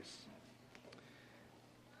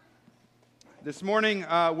This morning,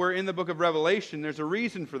 we're in the book of Revelation. There's a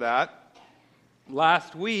reason for that.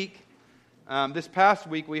 Last week, this past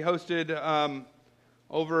week, we hosted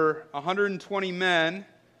over 120 men,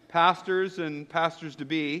 pastors and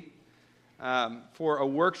pastors-to-be, for a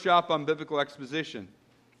workshop on biblical exposition.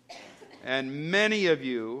 And many of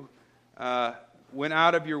you went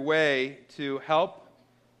out of your way to help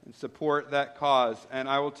and support that cause. And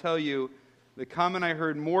I will tell you, the comment I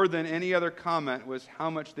heard more than any other comment was how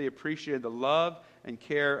much they appreciated the love and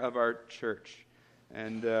care of our church.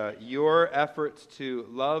 And your efforts to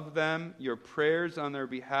love them, your prayers on their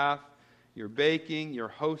behalf, your baking, your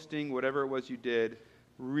hosting, whatever it was you did,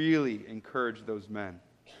 really encouraged those men.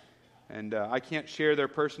 And I can't share their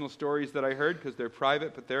personal stories that I heard because they're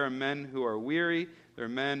private, but there are men who are weary, there are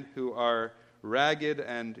men who are ragged,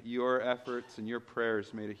 and your efforts and your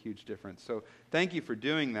prayers made a huge difference. So thank you for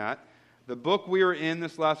doing that. The book we were in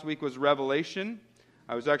this last week was Revelation.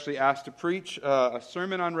 I was actually asked to preach a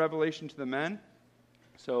sermon on Revelation to the men.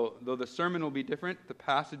 So though the sermon will be different, the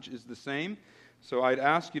passage is the same. So I'd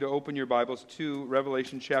ask you to open your Bibles to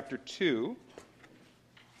Revelation chapter 2.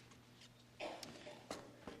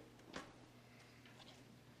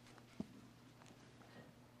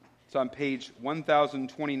 It's on page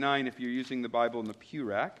 1029 if you're using the Bible in the pew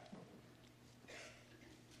rack.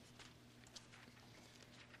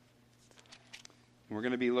 We're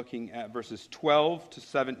going to be looking at verses 12 to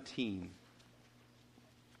 17.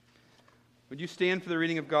 Would you stand for the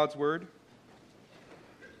reading of God's Word?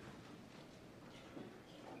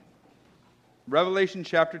 Revelation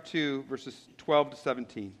chapter 2, verses 12 to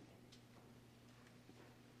 17.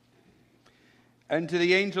 And to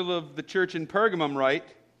the angel of the church in Pergamum write,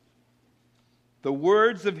 the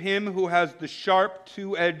words of him who has the sharp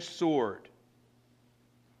two-edged sword.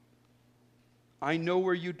 I know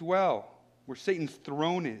where you dwell, where Satan's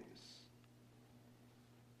throne is.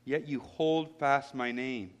 Yet you hold fast my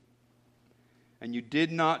name, and you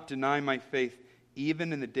did not deny my faith,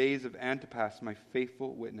 even in the days of Antipas, my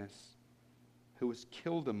faithful witness, who was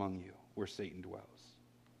killed among you, where Satan dwells.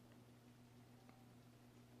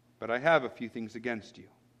 But I have a few things against you.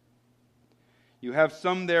 You have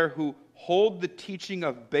some there who hold the teaching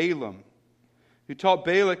of Balaam, who taught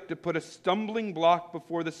Balak to put a stumbling block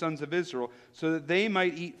before the sons of Israel so that they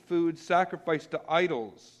might eat food sacrificed to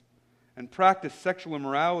idols and practice sexual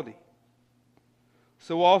immorality.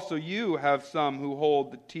 So also you have some who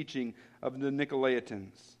hold the teaching of the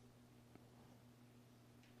Nicolaitans.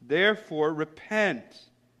 Therefore repent.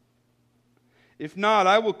 If not,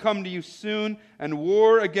 I will come to you soon and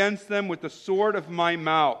war against them with the sword of my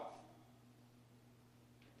mouth.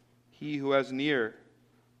 He who has an ear,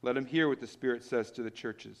 let him hear what the Spirit says to the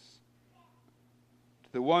churches.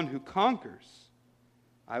 To the one who conquers,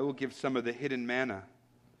 I will give some of the hidden manna,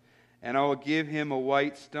 and I will give him a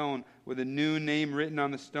white stone with a new name written on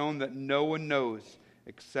the stone that no one knows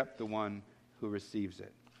except the one who receives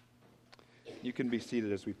it. You can be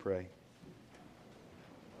seated as we pray.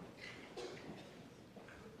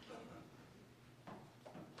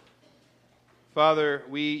 Father,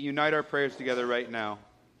 we unite our prayers together right now.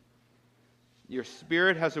 Your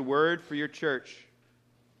Spirit has a word for your church.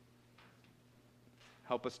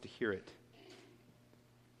 Help us to hear it.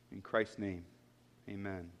 In Christ's name,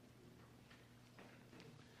 amen.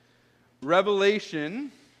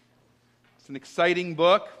 Revelation, it's an exciting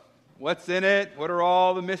book. What's in it? What are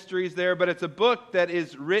all the mysteries there? But it's a book that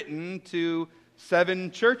is written to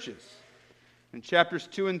 7 churches. In chapters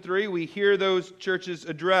 2 and 3, we hear those churches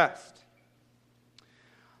addressed.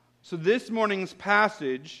 So this morning's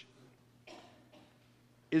passage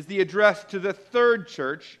is the address to the 3rd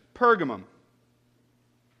church, Pergamum.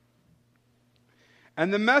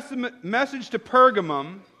 And the message to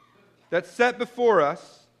Pergamum that's set before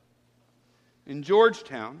us in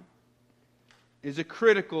Georgetown is a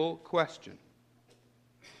critical question.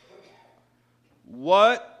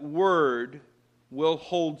 What word will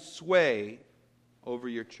hold sway over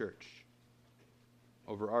your church,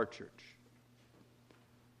 over our church?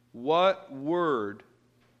 What word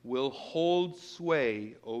will hold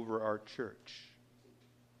sway over our church?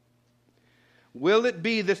 Will it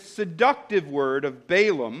be the seductive word of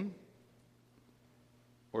Balaam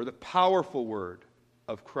or the powerful word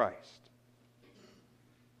of Christ?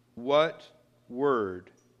 What word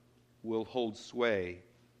will hold sway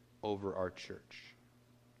over our church?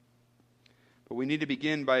 But we need to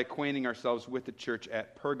begin by acquainting ourselves with the church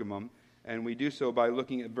at Pergamum, and we do so by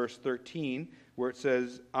looking at verse 13, where it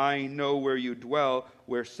says, I know where you dwell,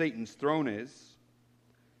 where Satan's throne is.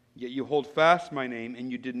 Yet you hold fast my name,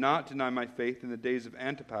 and you did not deny my faith in the days of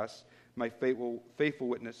Antipas, my faithful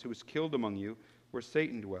witness, who was killed among you, where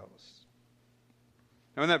Satan dwells.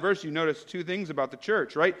 Now in that verse you notice two things about the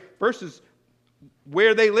church, right? First is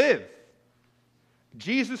where they live.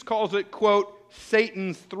 Jesus calls it, quote,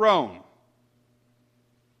 Satan's throne.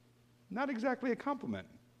 Not exactly a compliment.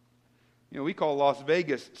 We call Las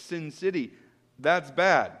Vegas Sin City. That's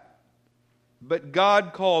bad. But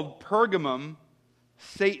God called Pergamum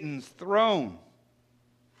Satan's throne.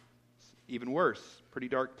 Even worse, pretty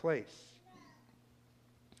dark place.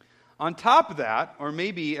 On top of that, or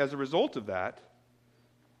maybe as a result of that,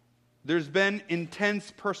 there's been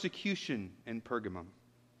intense persecution in Pergamum.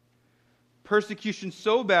 Persecution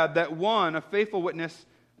so bad that one, a faithful witness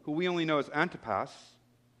who we only know as Antipas,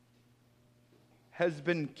 has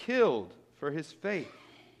been killed for his faith.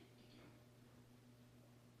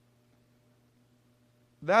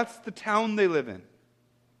 That's the town they live in.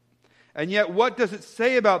 And yet, what does it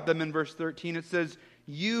say about them in verse 13? It says,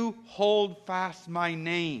 "You hold fast my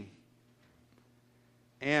name,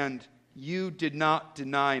 and you did not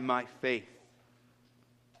deny my faith."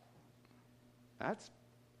 That's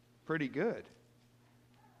pretty good.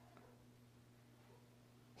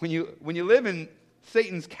 When you live in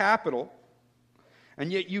Satan's capital,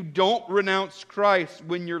 and yet you don't renounce Christ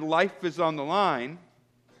when your life is on the line,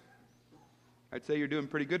 I'd say you're doing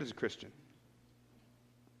pretty good as a Christian.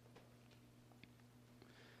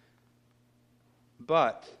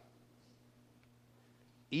 But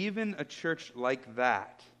even a church like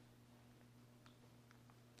that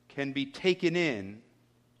can be taken in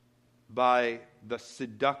by the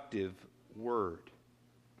seductive word.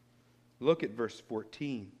 Look at verse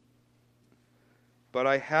 14. "But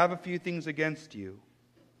I have a few things against you.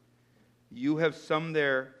 You have some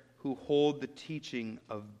there who hold the teaching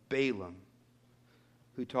of Balaam,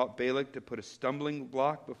 who taught Balak to put a stumbling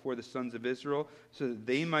block before the sons of Israel so that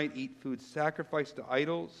they might eat food sacrificed to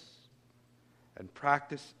idols and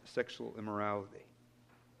practice sexual immorality."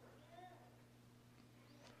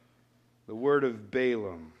 The word of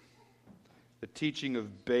Balaam, the teaching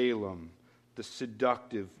of Balaam, the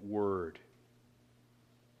seductive word.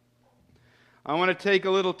 I want to take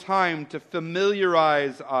a little time to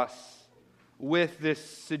familiarize us with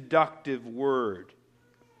this seductive word.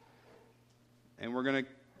 And we're going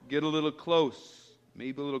to get a little close,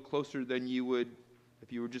 maybe a little closer than you would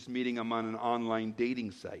if you were just meeting them on an online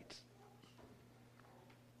dating site.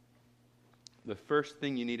 The first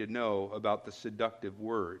thing you need to know about the seductive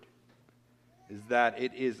word is that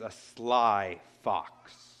it is a sly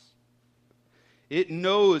fox. It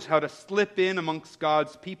knows how to slip in amongst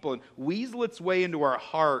God's people and weasel its way into our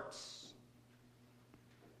hearts.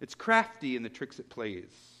 It's crafty in the tricks it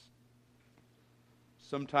plays.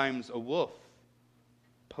 Sometimes a wolf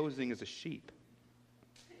posing as a sheep.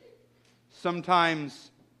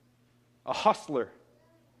 Sometimes a hustler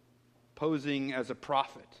posing as a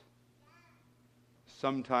prophet.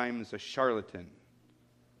 Sometimes a charlatan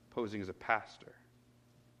posing as a pastor.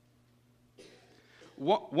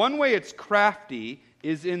 One way it's crafty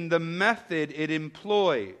is in the method it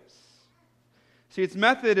employs. See, its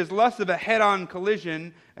method is less of a head-on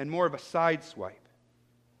collision and more of a sideswipe.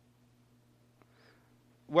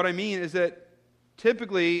 What I mean is that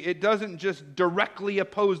typically it doesn't just directly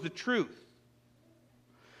oppose the truth.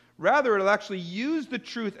 Rather, it'll actually use the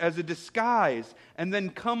truth as a disguise and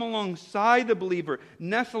then come alongside the believer,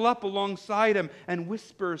 nestle up alongside him, and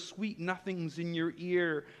whisper sweet nothings in your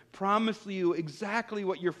ear, promise you exactly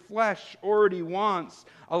what your flesh already wants,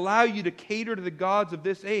 allow you to cater to the gods of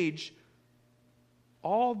this age,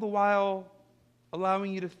 all the while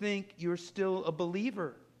allowing you to think you're still a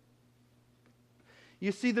believer.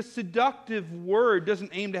 You see, the seductive word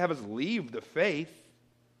doesn't aim to have us leave the faith.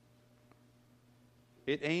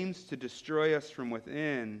 It aims to destroy us from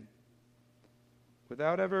within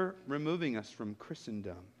without ever removing us from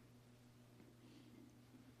Christendom.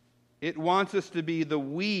 It wants us to be the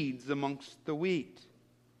weeds amongst the wheat,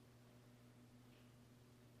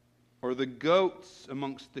 or the goats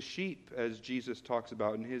amongst the sheep, as Jesus talks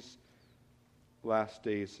about in his last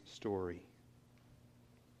days story.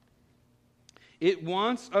 It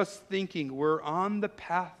wants us thinking we're on the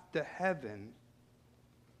path to heaven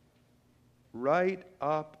right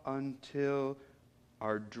up until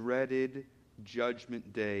our dreaded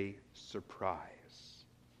Judgment Day surprise.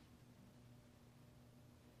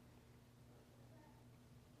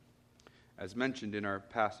 As mentioned in our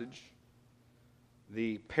passage,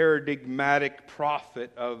 the paradigmatic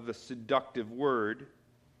prophet of the seductive word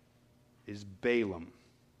is Balaam.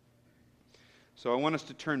 So I want us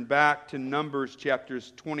to turn back to Numbers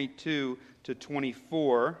chapters 22 to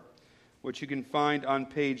 24, which you can find on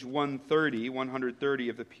page 130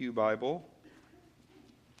 of the Pew Bible.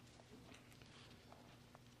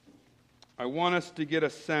 I want us to get a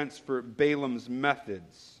sense for Balaam's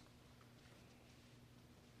methods.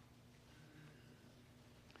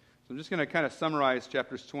 So I'm just going to kind of summarize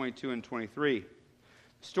chapters 22 and 23. The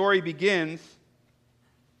story begins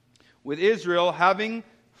with Israel having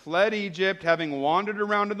fled Egypt, having wandered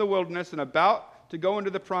around in the wilderness and about to go into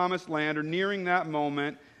the promised land, or nearing that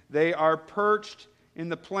moment. They are perched in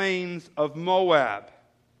the plains of Moab.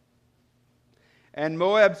 And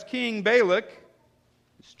Moab's king, Balak,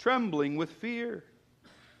 is trembling with fear.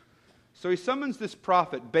 So he summons this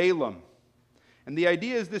prophet, Balaam. And the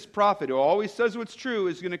idea is this prophet, who always says what's true,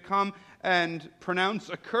 is going to come and pronounce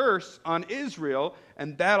a curse on Israel,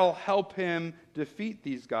 and that'll help him defeat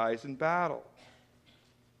these guys in battle.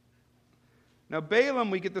 Now,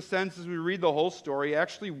 Balaam, we get the sense as we read the whole story,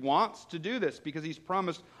 actually wants to do this because he's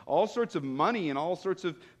promised all sorts of money and all sorts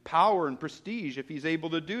of power and prestige if he's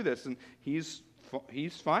able to do this. And he's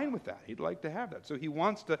fine with that. He'd like to have that. So he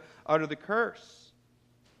wants to utter the curse.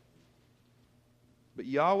 But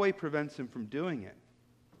Yahweh prevents him from doing it.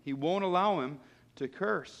 He won't allow him to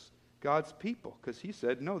curse God's people because he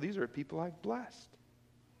said, no, these are people I've blessed.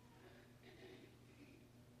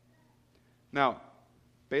 Now,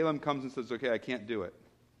 Balaam comes and says, okay, I can't do it.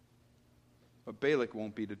 But Balak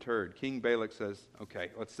won't be deterred. King Balak says, okay,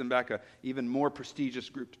 let's send back an even more prestigious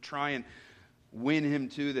group to try and win him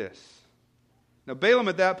to this. Now, Balaam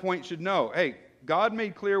at that point should know, hey, God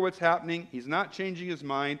made clear what's happening. He's not changing his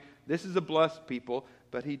mind. This is a blessed people.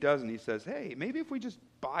 But he doesn't. He says, hey, maybe if we just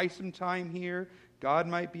buy some time here, God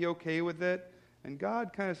might be okay with it. And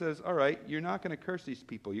God kind of says, all right, you're not going to curse these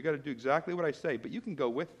people. You've got to do exactly what I say, but you can go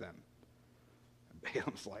with them.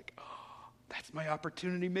 Balaam's like, oh, that's my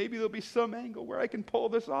opportunity. Maybe there'll be some angle where I can pull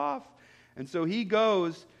this off. And so he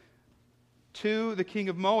goes to the king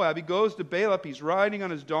of Moab. He goes to Balak. He's riding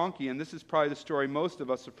on his donkey, and this is probably the story most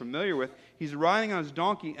of us are familiar with. He's riding on his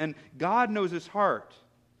donkey, and God knows his heart.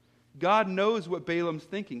 God knows what Balaam's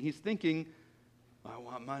thinking. He's thinking, I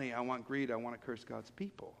want money, I want greed, I want to curse God's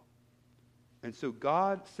people. And so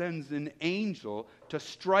God sends an angel to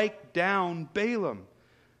strike down Balaam.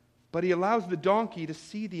 But he allows the donkey to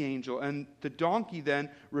see the angel, and the donkey then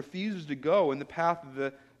refuses to go in the path of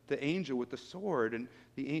the angel with the sword, and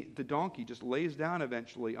the donkey just lays down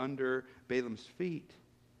eventually under Balaam's feet.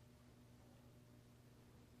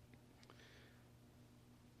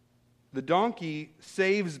 The donkey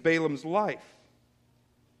saves Balaam's life.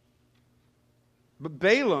 But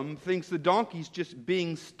Balaam thinks the donkey's just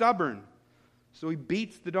being stubborn, so he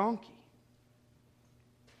beats the donkey.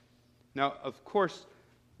 Now, of course,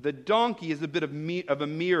 the donkey is a bit of a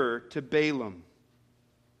mirror to Balaam.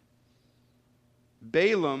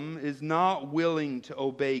 Balaam is not willing to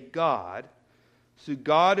obey God, so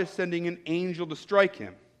God is sending an angel to strike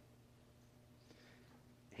him.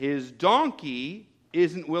 His donkey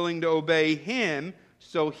isn't willing to obey him,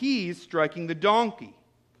 so he's striking the donkey.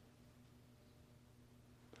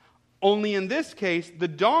 Only in this case, the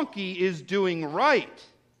donkey is doing right.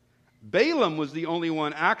 Balaam was the only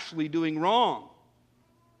one actually doing wrong.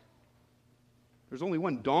 There's only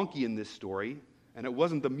one donkey in this story, and it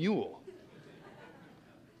wasn't the mule.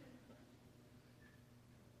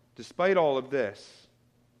 Despite all of this,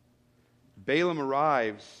 Balaam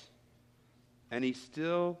arrives, and he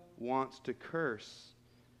still wants to curse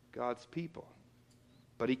God's people.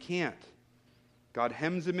 But he can't. God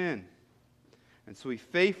hems him in. And so he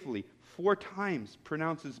faithfully, 4 times,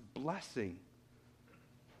 pronounces blessing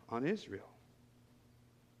on Israel.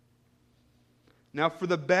 Now, for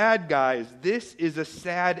the bad guys, this is a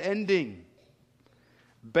sad ending.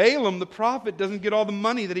 Balaam, the prophet, doesn't get all the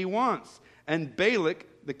money that he wants. And Balak,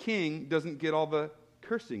 the king, doesn't get all the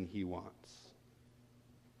cursing he wants.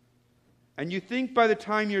 And you think by the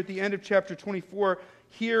time you're at the end of chapter 24,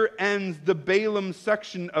 here ends the Balaam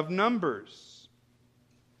section of Numbers.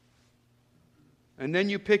 And then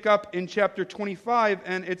you pick up in chapter 25,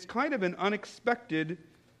 and it's kind of an unexpected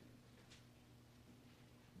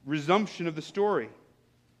resumption of the story.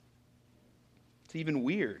 It's even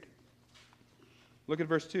weird. Look at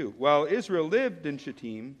verse 2. While Israel lived in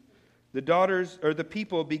Shittim, the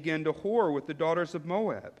people began to whore with the daughters of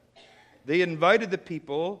Moab. They invited the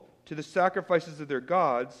people to the sacrifices of their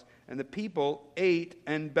gods, and the people ate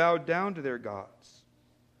and bowed down to their gods.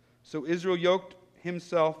 So Israel yoked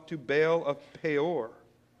himself to Baal of Peor.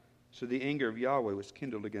 So the anger of Yahweh was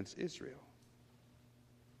kindled against Israel.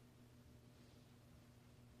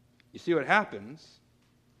 You see what happens?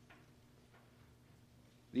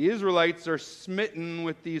 The Israelites are smitten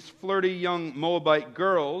with these flirty young Moabite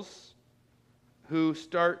girls who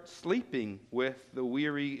start sleeping with the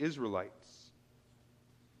weary Israelites.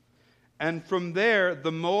 And from there,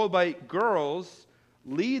 the Moabite girls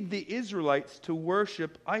lead the Israelites to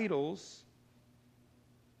worship idols.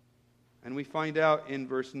 And we find out in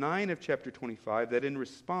verse 9 of chapter 25 that in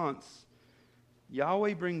response,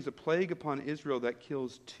 Yahweh brings a plague upon Israel that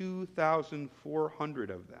kills 2,400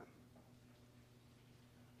 of them.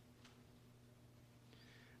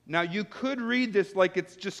 Now, you could read this like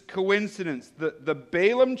it's just coincidence. The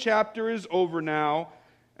Balaam chapter is over now,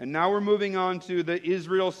 and now we're moving on to the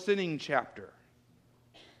Israel sinning chapter.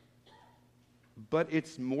 But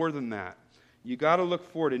it's more than that. You got to look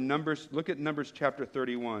forward in Numbers. Look at Numbers chapter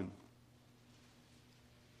 31.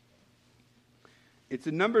 It's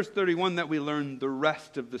in Numbers 31 that we learn the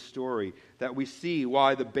rest of the story, that we see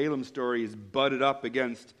why the Balaam story is butted up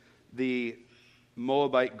against the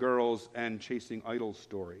Moabite girls and chasing idols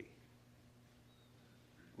story.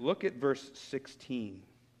 Look at verse 16.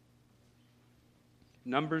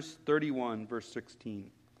 Numbers 31, verse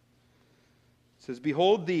 16. It says,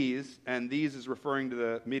 "Behold these," and these is referring to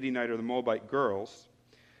the Midianite or the Moabite girls,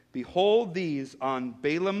 "behold these on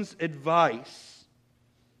Balaam's advice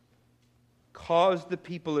caused the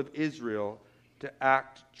people of Israel to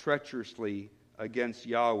act treacherously against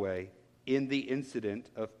Yahweh in the incident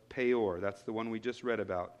of Peor." That's the one we just read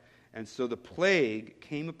about. "And so the plague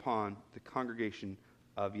came upon the congregation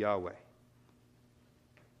of Yahweh."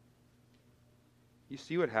 You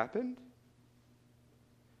see what happened?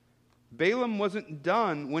 Balaam wasn't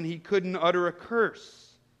done when he couldn't utter a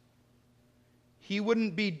curse. He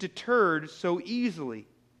wouldn't be deterred so easily.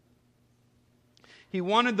 He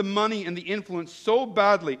wanted the money and the influence so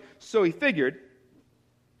badly, so he figured,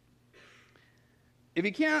 if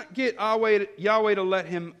he can't get Yahweh to let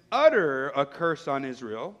him utter a curse on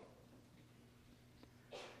Israel,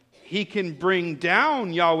 he can bring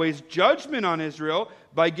down Yahweh's judgment on Israel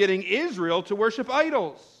by getting Israel to worship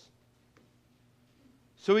idols.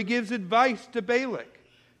 So he gives advice to Balak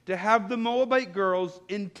to have the Moabite girls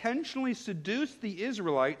intentionally seduce the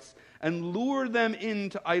Israelites and lure them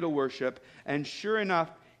into idol worship. And sure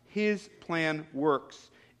enough, his plan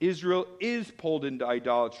works. Israel is pulled into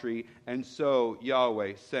idolatry, and so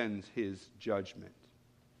Yahweh sends his judgment.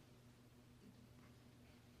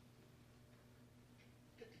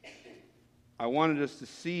 I wanted us to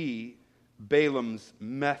see Balaam's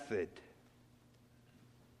method.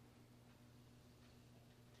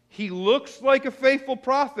 He looks like a faithful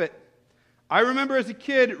prophet. I remember as a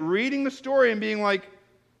kid reading the story and being like,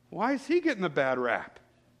 why is he getting a bad rap?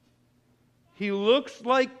 He looks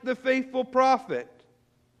like the faithful prophet.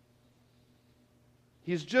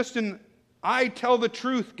 He's just an I tell the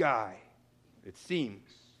truth guy, it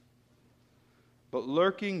seems. But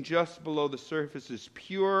lurking just below the surface is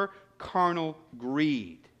pure carnal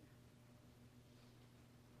greed.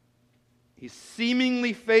 He's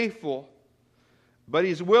seemingly faithful, but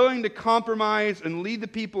he's willing to compromise and lead the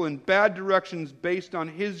people in bad directions based on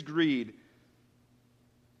his greed.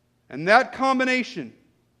 And that combination,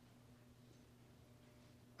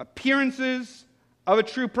 appearances of a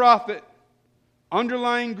true prophet,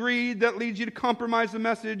 underlying greed that leads you to compromise the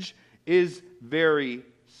message, is very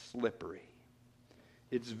slippery.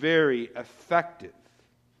 It's very effective.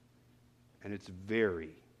 And it's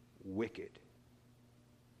very wicked.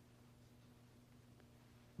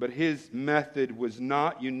 But his method was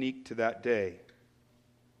not unique to that day.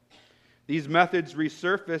 These methods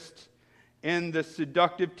resurfaced in the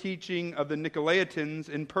seductive teaching of the Nicolaitans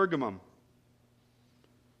in Pergamum.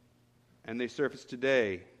 And they surface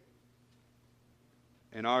today,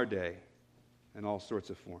 in our day, in all sorts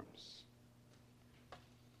of forms.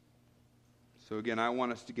 So again, I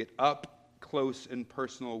want us to get up close and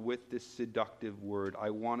personal with this seductive word. I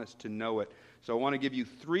want us to know it. So I want to give you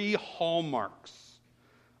 3 hallmarks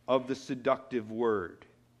of the seductive word.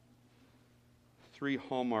 3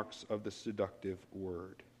 hallmarks of the seductive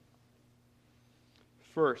word.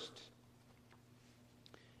 First,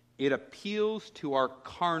 it appeals to our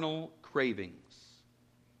carnal cravings.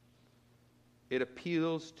 It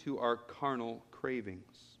appeals to our carnal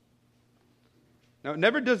cravings. Now, it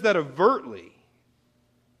never does that overtly.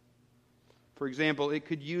 For example, it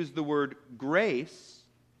could use the word grace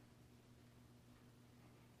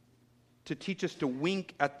to teach us to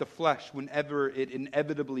wink at the flesh whenever it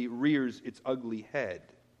inevitably rears its ugly head.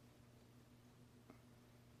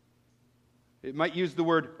 It might use the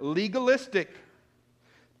word legalistic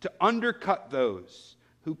to undercut those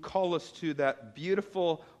who call us to that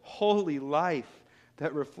beautiful, holy life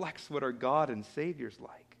that reflects what our God and Savior's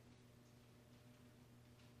like.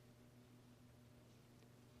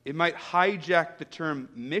 It might hijack the term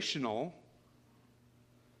missional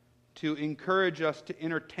to encourage us to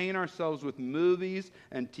entertain ourselves with movies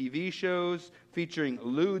and TV shows featuring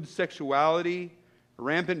lewd sexuality,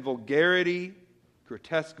 rampant vulgarity,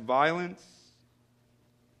 grotesque violence.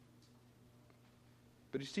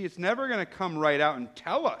 But you see, it's never going to come right out and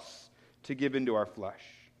tell us to give into our flesh.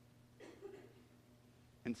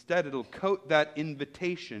 Instead, it'll coat that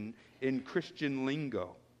invitation in Christian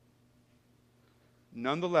lingo.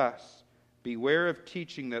 Nonetheless, beware of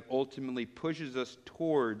teaching that ultimately pushes us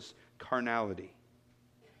towards carnality.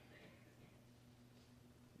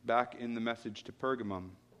 Back in the message to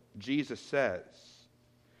Pergamum, Jesus says,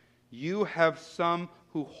 "You have some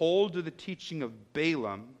who hold to the teaching of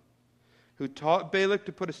Balaam, who taught Balak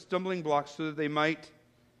to put a stumbling block so that they might,"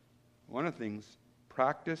 one of the things,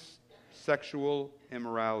 "practice sexual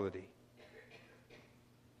immorality."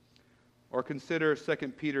 Or consider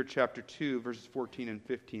 2 Peter chapter 2, verses 14 and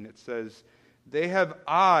 15. It says, "They have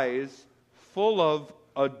eyes full of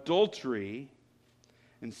adultery,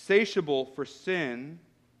 insatiable for sin.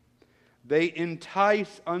 They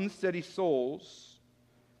entice unsteady souls.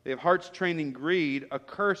 They have hearts trained in greed,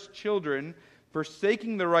 accursed children,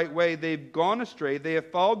 forsaking the right way. They've gone astray. They have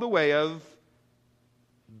followed the way of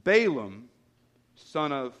Balaam,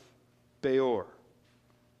 son of Beor."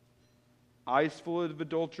 Eyes full of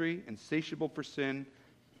adultery, insatiable for sin,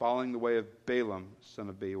 following the way of Balaam, son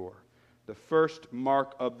of Beor. The first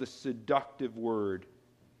mark of the seductive word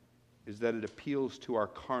is that it appeals to our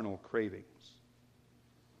carnal cravings.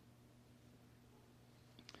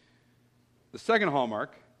 The second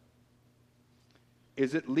hallmark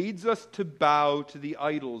is it leads us to bow to the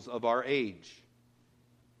idols of our age.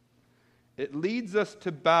 It leads us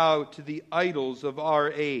to bow to the idols of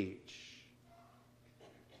our age.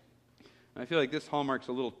 And I feel like this hallmark's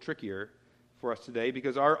a little trickier for us today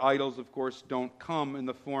because our idols, of course, don't come in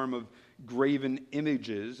the form of graven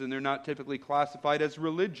images, and they're not typically classified as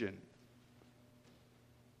religion.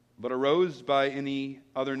 But a rose by any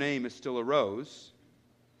other name is still a rose,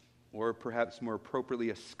 or perhaps more appropriately,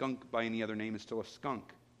 a skunk by any other name is still a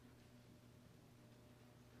skunk.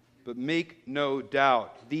 But make no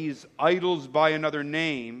doubt, these idols by another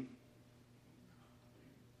name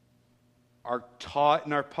are taught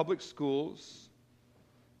in our public schools,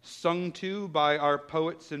 sung to by our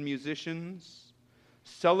poets and musicians,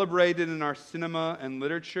 celebrated in our cinema and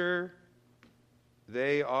literature.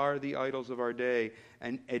 They are the idols of our day,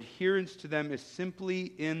 and adherence to them is simply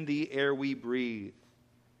in the air we breathe.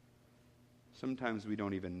 Sometimes we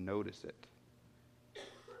don't even notice it.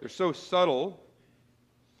 They're so subtle,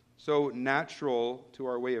 so natural to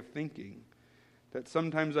our way of thinking, that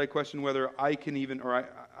sometimes I question whether I can even, or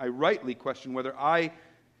I rightly question whether I,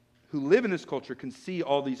 who live in this culture, can see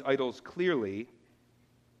all these idols clearly.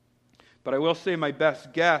 But I will say my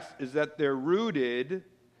best guess is that they're rooted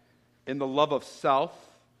in the love of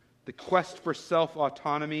self, the quest for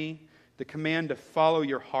self-autonomy, the command to follow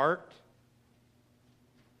your heart.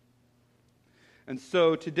 And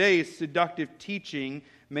so today's seductive teaching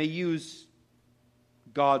may use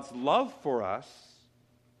God's love for us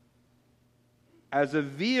as a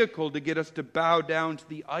vehicle to get us to bow down to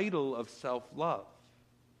the idol of self-love.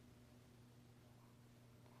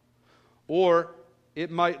 Or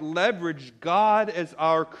it might leverage God as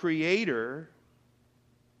our creator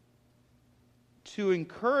to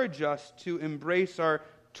encourage us to embrace our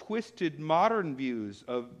twisted modern views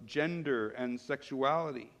of gender and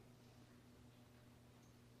sexuality.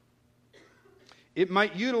 It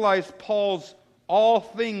might utilize Paul's all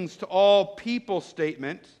things to all people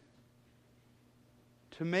statement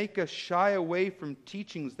to make us shy away from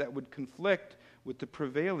teachings that would conflict with the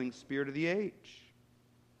prevailing spirit of the age.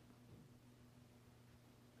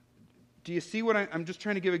 Do you see what I'm just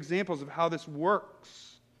trying to give examples of how this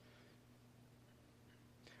works?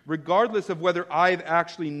 Regardless of whether I've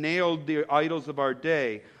actually nailed the idols of our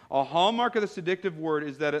day, a hallmark of the seductive word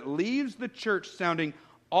is that it leaves the church sounding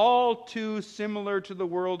all too similar to the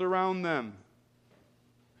world around them.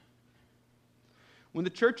 When the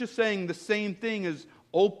church is saying the same thing as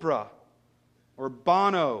Oprah or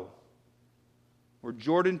Bono or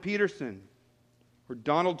Jordan Peterson or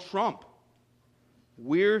Donald Trump,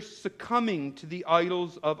 we're succumbing to the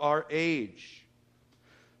idols of our age.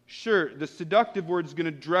 Sure, the seductive word is going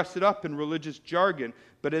to dress it up in religious jargon,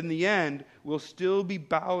 but in the end, we'll still be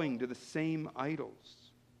bowing to the same idols.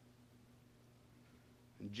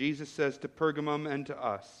 And Jesus says to Pergamum and to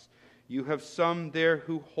us, "You have some there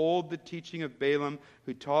who hold the teaching of Balaam,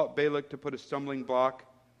 who taught Balak to put a stumbling block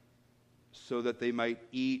so that they might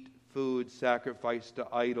eat food sacrificed to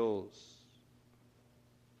idols."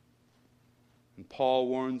 And Paul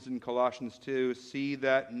warns in Colossians 2, "See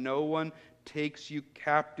that no one takes you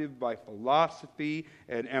captive by philosophy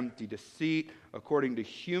and empty deceit, according to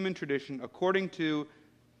human tradition, according to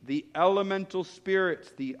the elemental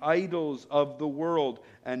spirits, the idols of the world,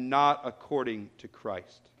 and not according to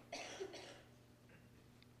Christ.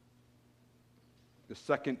 The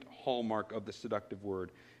second hallmark of the seductive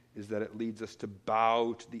word is that it leads us to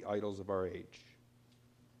bow to the idols of our age.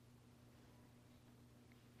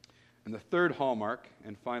 And the third hallmark,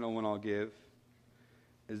 and final one I'll give,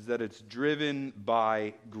 is that it's driven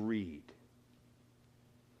by greed.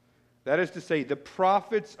 That is to say, the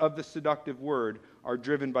prophets of the seductive word are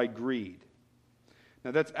driven by greed.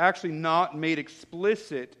 Now, that's actually not made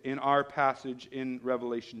explicit in our passage in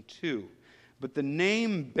Revelation 2. But the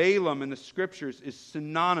name Balaam in the Scriptures is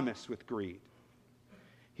synonymous with greed.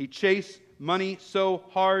 He chased money so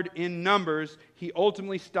hard in numbers, he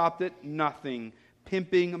ultimately stopped at nothing,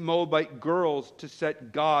 pimping Moabite girls to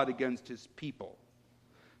set God against his people.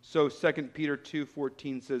 So 2 Peter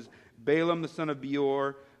 2:14 says, Balaam the son of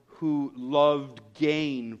Beor, who loved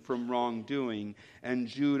gain from wrongdoing. And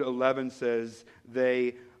Jude 11 says,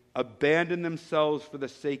 they abandoned themselves for the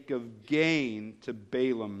sake of gain to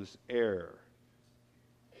Balaam's error.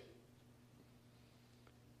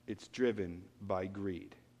 It's driven by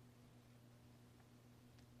greed.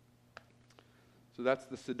 So that's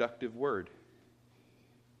the seductive word.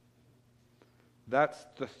 That's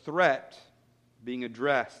the threat being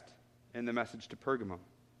addressed in the message to Pergamum.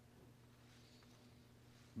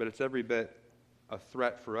 But it's every bit a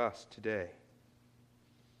threat for us today.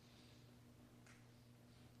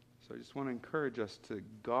 So I just want to encourage us to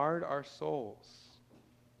guard our souls.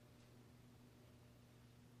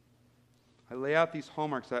 I lay out these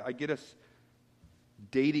hallmarks. I get us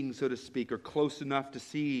dating, so to speak, or close enough to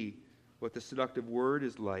see what the seductive word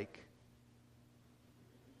is like.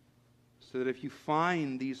 So that if you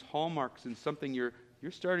find these hallmarks in something you're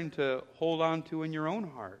starting to hold on to in your own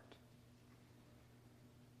heart,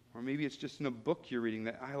 or maybe it's just in a book you're reading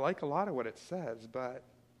that I like a lot of what it says, but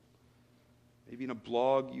maybe in a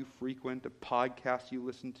blog you frequent, a podcast you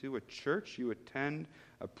listen to, a church you attend,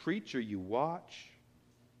 a preacher you watch,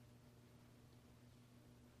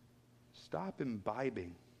 stop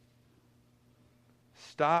imbibing.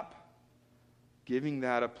 Stop giving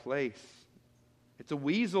that a place. It's a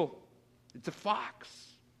weasel. It's a fox.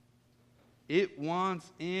 It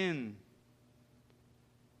wants in.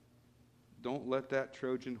 Don't let that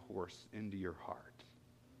Trojan horse into your heart.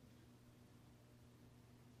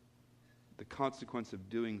 The consequences of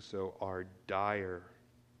doing so are dire.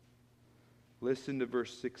 Listen to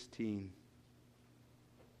verse 16.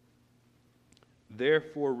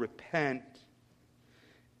 Therefore repent.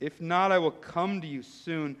 If not, I will come to you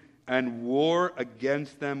soon and war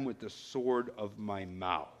against them with the sword of my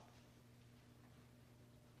mouth.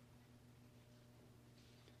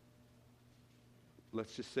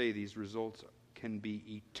 Let's just say these results can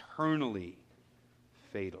be eternally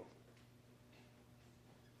fatal.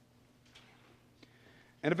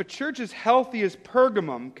 And if a church as healthy as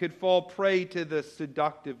Pergamum could fall prey to the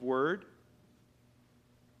seductive word,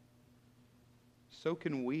 so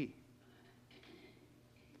can we.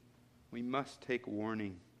 We must take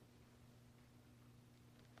warning.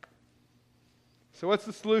 So what's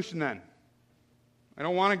the solution then? I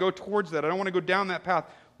don't want to go towards that. I don't want to go down that path.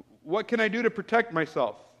 What can I do to protect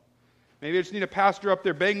myself? Maybe I just need a pastor up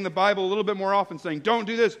there banging the Bible a little bit more often saying, don't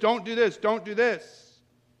do this, don't do this, don't do this.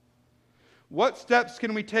 What steps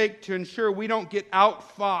can we take to ensure we don't get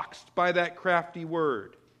outfoxed by that crafty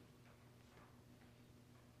word?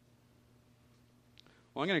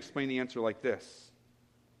 Well, I'm going to explain the answer like this.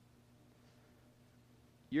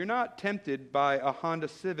 You're not tempted by a Honda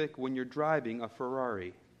Civic when you're driving a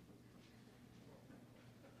Ferrari.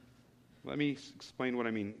 Let me explain what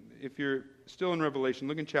I mean. If you're still in Revelation,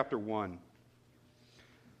 look in chapter 1.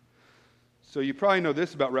 So you probably know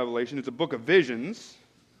this about Revelation. It's a book of visions.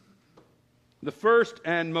 The first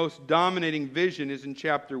and most dominating vision is in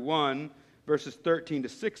chapter 1, verses 13 to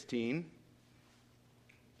 16.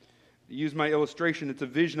 To use my illustration, it's a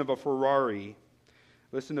vision of a Ferrari.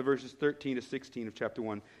 Listen to verses 13 to 16 of chapter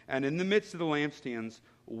 1. And in the midst of the lampstands,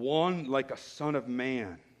 one like a son of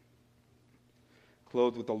man,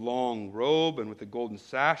 clothed with a long robe and with a golden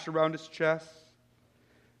sash around his chest.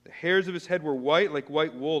 The hairs of his head were white like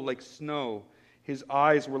white wool, like snow. His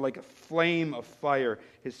eyes were like a flame of fire.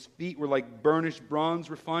 His feet were like burnished bronze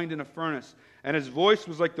refined in a furnace. And his voice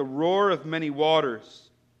was like the roar of many waters.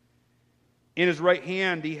 In his right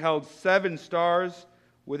hand he held 7 stars.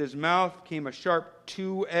 With his mouth came a sharp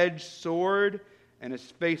 2-edged sword. And his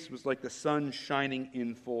face was like the sun shining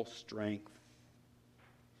in full strength.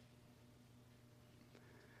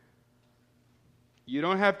 You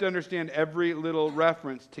don't have to understand every little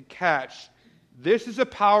reference to catch. This is a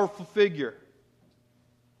powerful figure.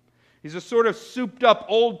 He's a sort of souped-up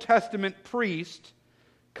Old Testament priest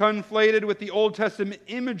conflated with the Old Testament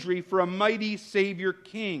imagery for a mighty Savior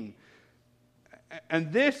King.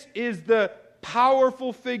 And this is the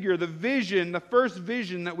powerful figure, the vision, the first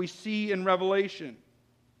vision that we see in Revelation.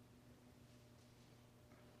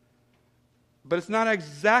 But it's not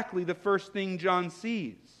exactly the first thing John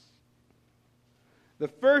sees. The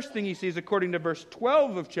first thing he sees, according to verse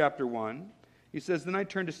 12 of chapter 1, he says, "Then I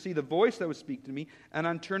turned to see the voice that was speaking to me, and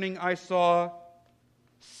on turning I saw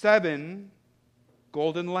 7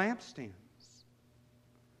 golden lampstands."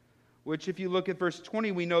 Which, if you look at verse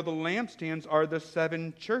 20, we know the lampstands are the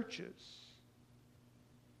 7 churches.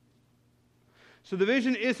 So the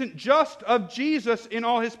vision isn't just of Jesus in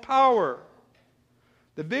all his power.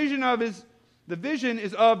 The vision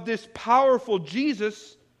is of this powerful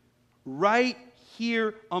Jesus right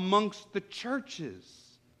here amongst the churches.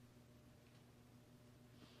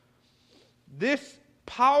 This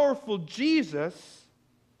powerful Jesus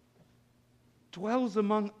dwells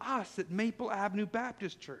among us at Maple Avenue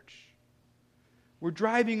Baptist Church. We're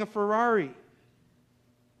driving a Ferrari.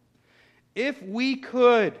 If we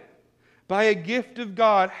could, by a gift of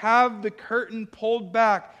God, have the curtain pulled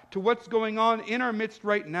back to what's going on in our midst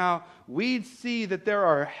right now, we'd see that there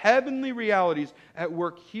are heavenly realities at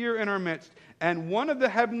work here in our midst. And one of the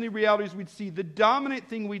heavenly realities we'd see, the dominant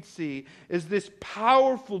thing we'd see, is this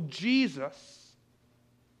powerful Jesus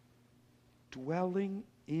dwelling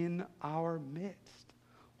in our midst,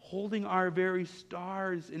 holding our very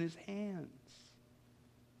stars in his hands.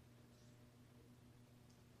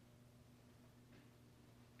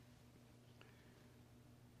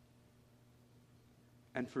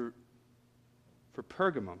 And for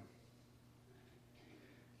Pergamum,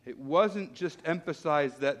 it wasn't just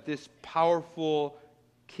emphasized that this powerful,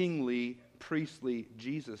 kingly, priestly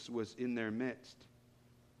Jesus was in their midst.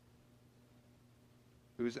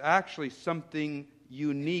 It was actually something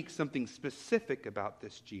unique, something specific about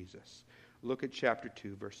this Jesus. Look at chapter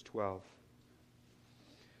 2, verse 12.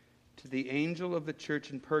 "To the angel of the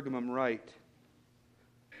church in Pergamum write,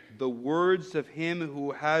 the words of him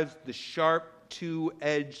who has the sharp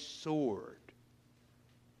two-edged sword."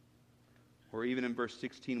 Or even in verse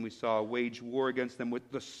 16 we saw, "Wage war against them with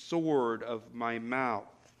the sword of my mouth."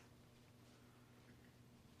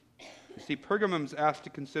 You see, Pergamum's asked to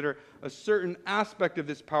consider a certain aspect of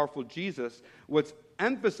this powerful Jesus. What's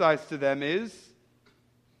emphasized to them is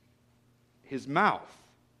his mouth.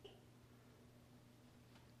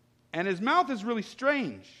 And his mouth is really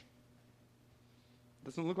strange. It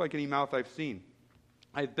doesn't look like any mouth I've seen.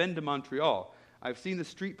 I've been to Montreal. I've seen the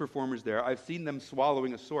street performers there. I've seen them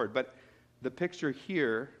swallowing a sword. But the picture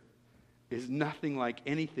here is nothing like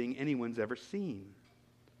anything anyone's ever seen.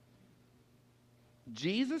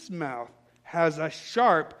 Jesus' mouth has a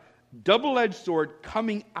sharp, double-edged sword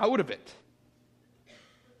coming out of it.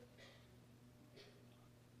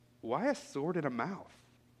 Why a sword in a mouth?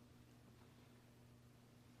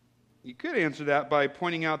 You could answer that by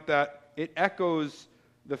pointing out that it echoes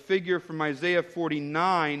the figure from Isaiah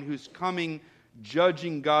 49 who's coming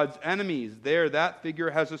judging God's enemies. There, that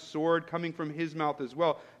figure has a sword coming from his mouth as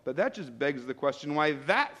well. But that just begs the question why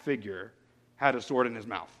that figure had a sword in his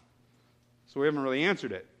mouth. So we haven't really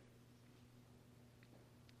answered it.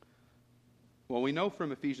 Well, we know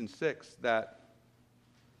from Ephesians 6 that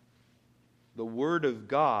the Word of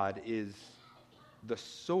God is the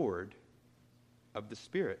sword of the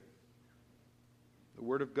Spirit. The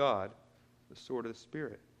Word of God, the sword of the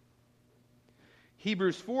Spirit.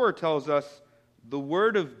 Hebrews 4 tells us the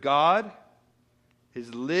Word of God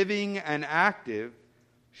is living and active,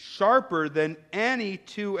 sharper than any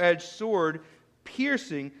two-edged sword,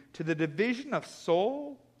 piercing to the division of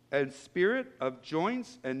soul and spirit, of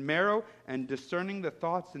joints and marrow, and discerning the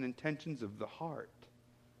thoughts and intentions of the heart.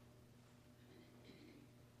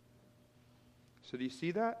 So do you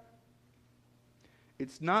see that?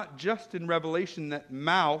 It's not just in Revelation that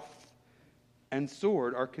mouth and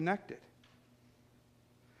sword are connected.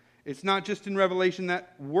 It's not just in Revelation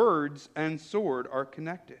that words and sword are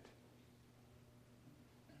connected.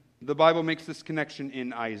 The Bible makes this connection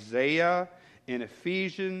in Isaiah, in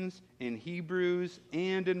Ephesians, in Hebrews,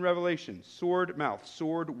 and in Revelation. Sword, mouth,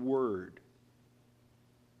 sword, word.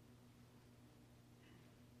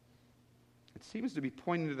 It seems to be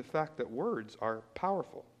pointing to the fact that words are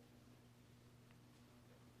powerful.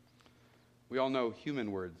 We all know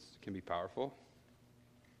human words can be powerful.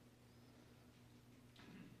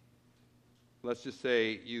 Let's just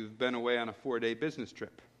say you've been away on a 4-day business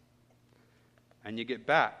trip, and you get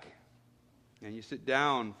back, and you sit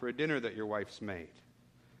down for a dinner that your wife's made,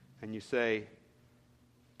 and you say,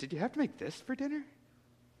 "Did you have to make this for dinner?"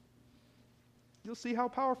 you'll see how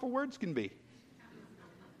powerful words can be.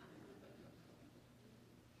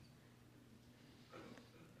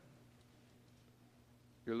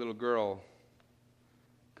 Your little girl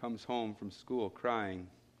comes home from school crying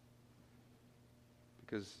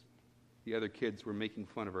because the other kids were making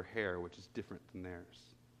fun of her hair, which is different than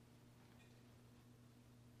theirs.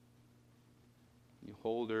 You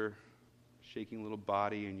hold her shaking little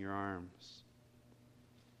body in your arms.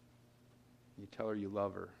 You tell her you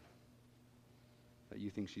love her, that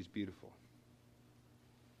you think she's beautiful.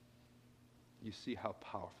 You see how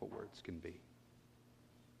powerful words can be.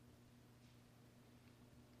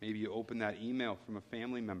 Maybe you open that email from a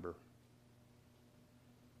family member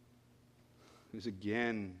who's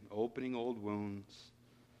again opening old wounds,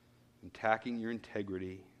 attacking your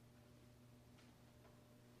integrity.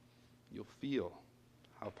 You'll feel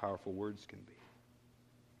how powerful words can be.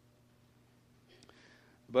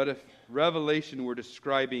 But if Revelation were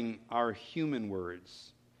describing our human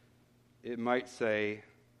words, it might say,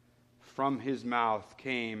 "From his mouth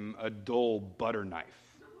came a dull butter knife."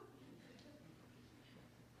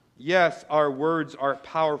 Yes, our words are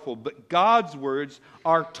powerful, but God's words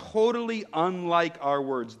are totally unlike our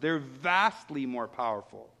words. They're vastly more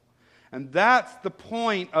powerful. And that's the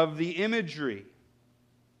point of the imagery.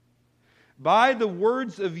 By the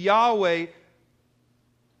words of Yahweh,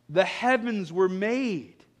 the heavens were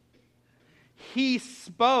made. He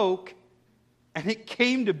spoke, and it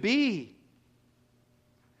came to be.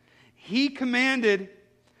 He commanded,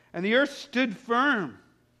 and the earth stood firm.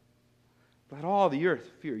 Let all the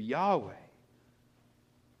earth fear Yahweh.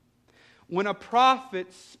 When a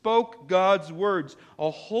prophet spoke God's words,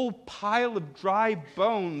 a whole pile of dry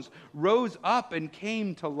bones rose up and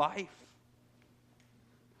came to life.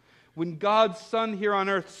 When God's Son here on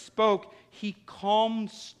earth spoke, he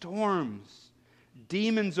calmed storms.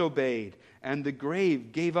 Demons obeyed, and the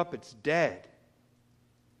grave gave up its dead.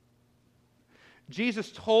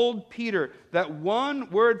 Jesus told Peter that one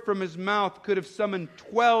word from his mouth could have summoned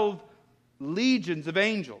 12 legions of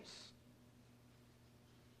angels.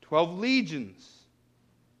 12 legions.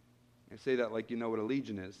 I say that like you know what a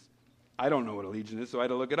legion is. I don't know what a legion is, so I had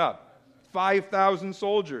to look it up. 5,000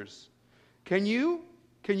 soldiers. Can you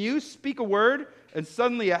speak a word and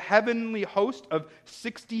suddenly a heavenly host of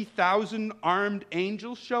 60,000 armed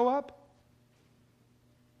angels show up?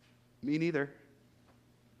 Me neither.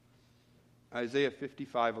 Isaiah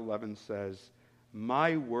 55:11 says,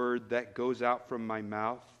 "My word that goes out from my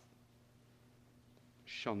mouth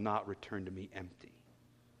shall not return to me empty,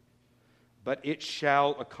 but it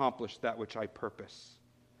shall accomplish that which I purpose,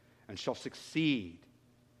 and shall succeed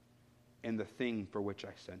in the thing for which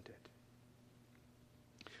I sent it."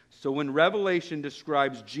 So when Revelation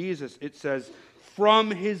describes Jesus, it says,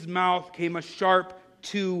 "From his mouth came a sharp,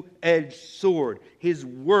 two-edged sword." His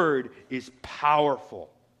word is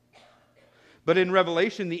powerful. But in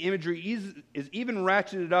Revelation, the imagery is even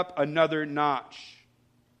ratcheted up another notch.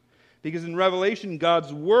 Because in Revelation,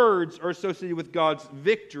 God's words are associated with God's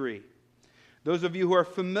victory. Those of you who are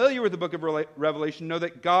familiar with the book of Revelation know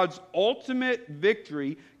that God's ultimate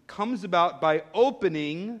victory comes about by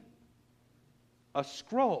opening a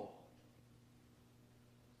scroll.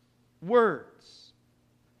 Words.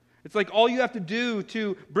 It's like all you have to do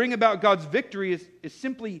to bring about God's victory is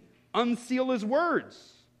simply unseal his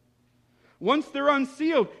words. Once they're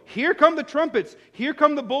unsealed, here come the trumpets. Here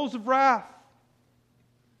come the bowls of wrath.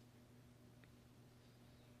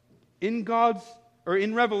 In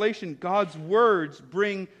Revelation, God's words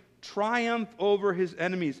bring triumph over his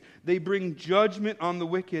enemies. They bring judgment on the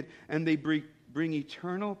wicked, and they bring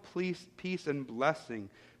eternal peace and blessing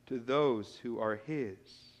to those who are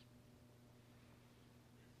his.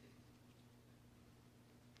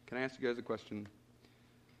 Can I ask you guys a question?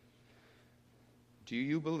 Do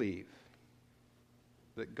you believe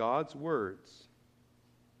that God's words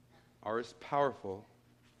are as powerful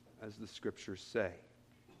as the Scriptures say?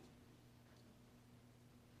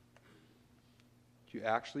 Do you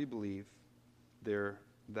actually believe they're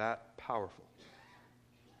that powerful?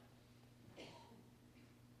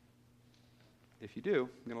 If you do,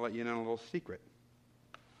 I'm going to let you in on a little secret.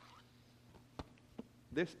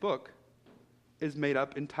 This book is made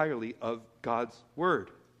up entirely of God's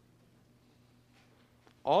Word.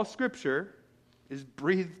 All Scripture is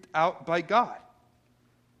breathed out by God.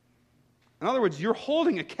 In other words, you're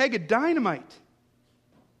holding a keg of dynamite.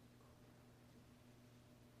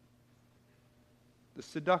 The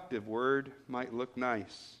seductive word might look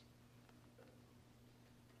nice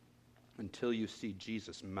until you see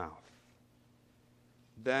Jesus' mouth.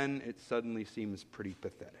 Then it suddenly seems pretty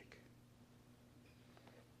pathetic.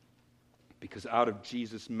 Because out of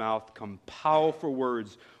Jesus' mouth come powerful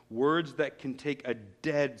words, words that can take a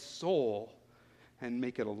dead soul and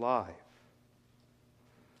make it alive.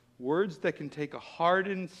 Words that can take a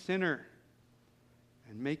hardened sinner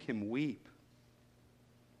and make him weep.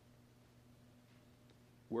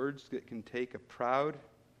 Words that can take a proud,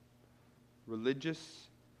 religious,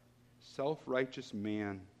 self-righteous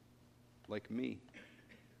man like me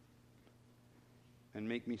and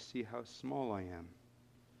make me see how small I am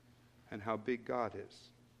and how big God is.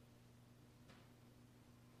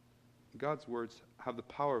 God's words have the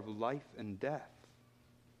power of life and death.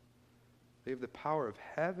 They have the power of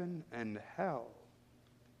heaven and hell.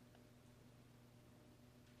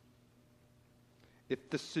 If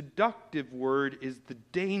the seductive word is the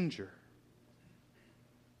danger,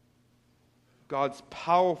 God's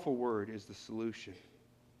powerful word is the solution.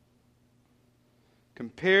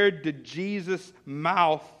 Compared to Jesus'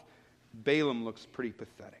 mouth, Balaam looks pretty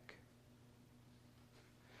pathetic.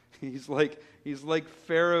 He's like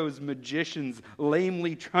Pharaoh's magicians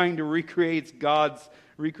lamely trying to recreate God's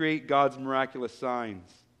miraculous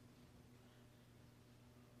signs.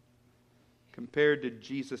 Compared to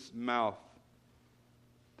Jesus' mouth,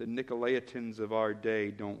 the Nicolaitans of our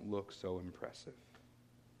day don't look so impressive.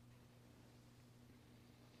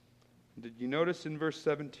 Did you notice in verse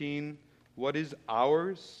 17 what is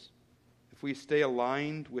ours if we stay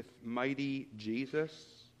aligned with mighty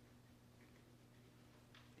Jesus?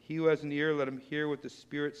 He who has an ear, let him hear what the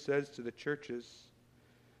Spirit says to the churches.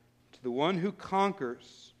 To the one who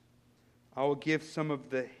conquers, I will give some of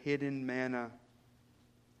the hidden manna.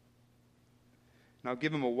 And I'll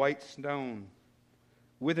give him a white stone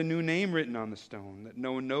with a new name written on the stone that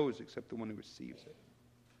no one knows except the one who receives it.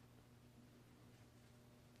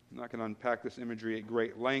 I'm not going to unpack this imagery at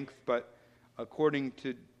great length, but according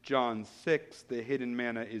to John 6, the hidden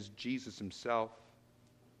manna is Jesus himself.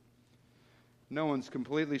 No one's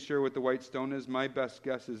completely sure what the white stone is. My best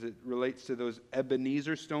guess is it relates to those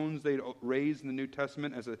Ebenezer stones they'd raised in the New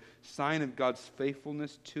Testament as a sign of God's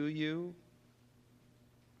faithfulness to you.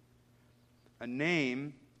 A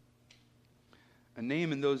name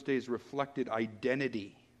in those days reflected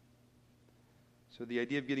identity. So the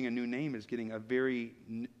idea of getting a new name is getting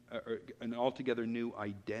an altogether new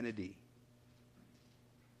identity.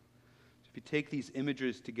 So if you take these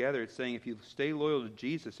images together, it's saying if you stay loyal to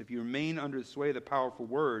Jesus, if you remain under the sway of the powerful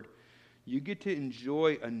word, you get to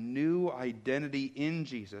enjoy a new identity in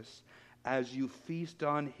Jesus as you feast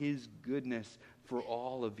on his goodness for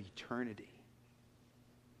all of eternity.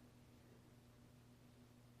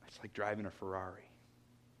 It's like driving a Ferrari.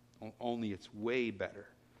 Only it's way better.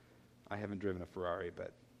 I haven't driven a Ferrari,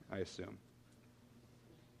 but I assume.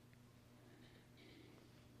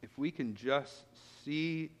 If we can just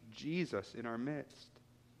see Jesus in our midst,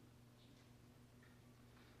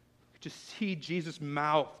 just see Jesus'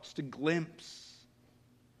 mouth, just a glimpse.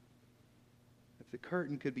 If the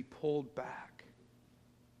curtain could be pulled back,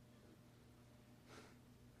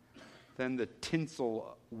 then the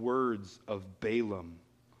tinsel words of Balaam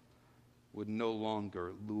would no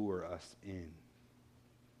longer lure us in.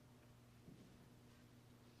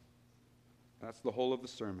 That's the whole of the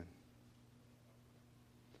sermon.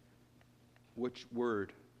 Which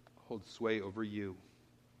word holds sway over you?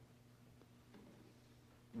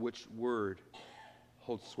 Which word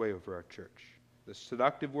holds sway over our church? The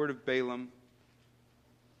seductive word of Balaam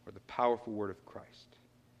or the powerful word of Christ?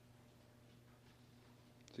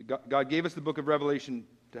 So God gave us the book of Revelation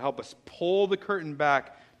to help us pull the curtain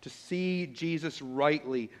back to see Jesus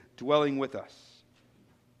rightly dwelling with us.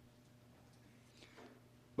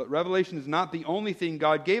 But Revelation is not the only thing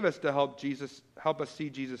God gave us to help us see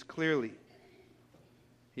Jesus clearly.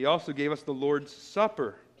 He also gave us the Lord's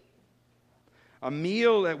Supper, a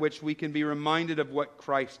meal at which we can be reminded of what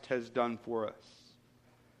Christ has done for us.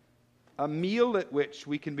 A meal at which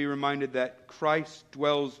we can be reminded that Christ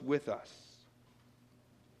dwells with us.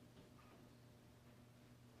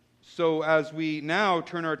 So as we now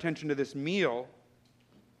turn our attention to this meal,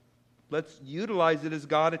 let's utilize it as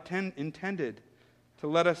God intended, to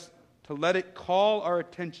let it call our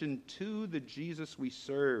attention to the Jesus we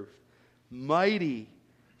serve. Mighty,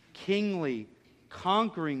 kingly,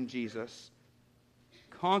 conquering Jesus,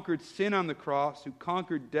 conquered sin on the cross, who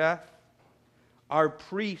conquered death, our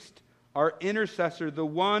priest, our intercessor, the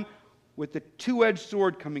one with the two-edged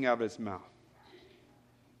sword coming out of his mouth.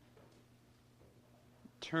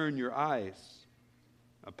 Turn your eyes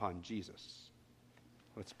upon Jesus.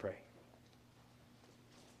 Let's pray.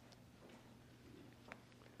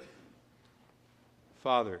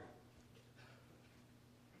 Father,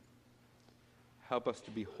 help us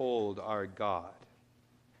to behold our God.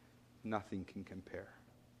 Nothing can compare.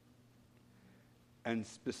 And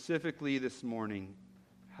specifically this morning,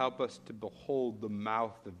 help us to behold the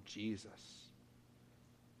mouth of Jesus.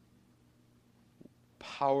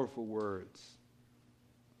 Powerful words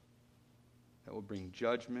that will bring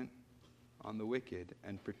judgment on the wicked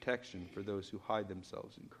and protection for those who hide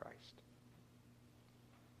themselves in Christ.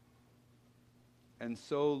 And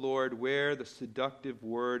so, Lord, where the seductive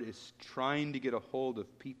word is trying to get a hold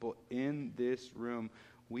of people in this room,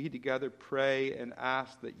 we together pray and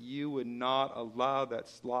ask that you would not allow that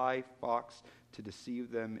sly fox to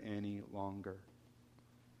deceive them any longer.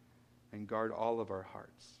 And guard all of our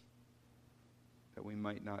hearts, that we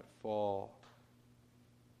might not fall.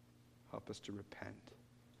 Help us to repent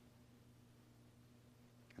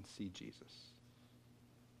and see Jesus.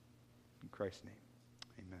 In Christ's name,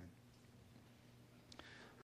 amen.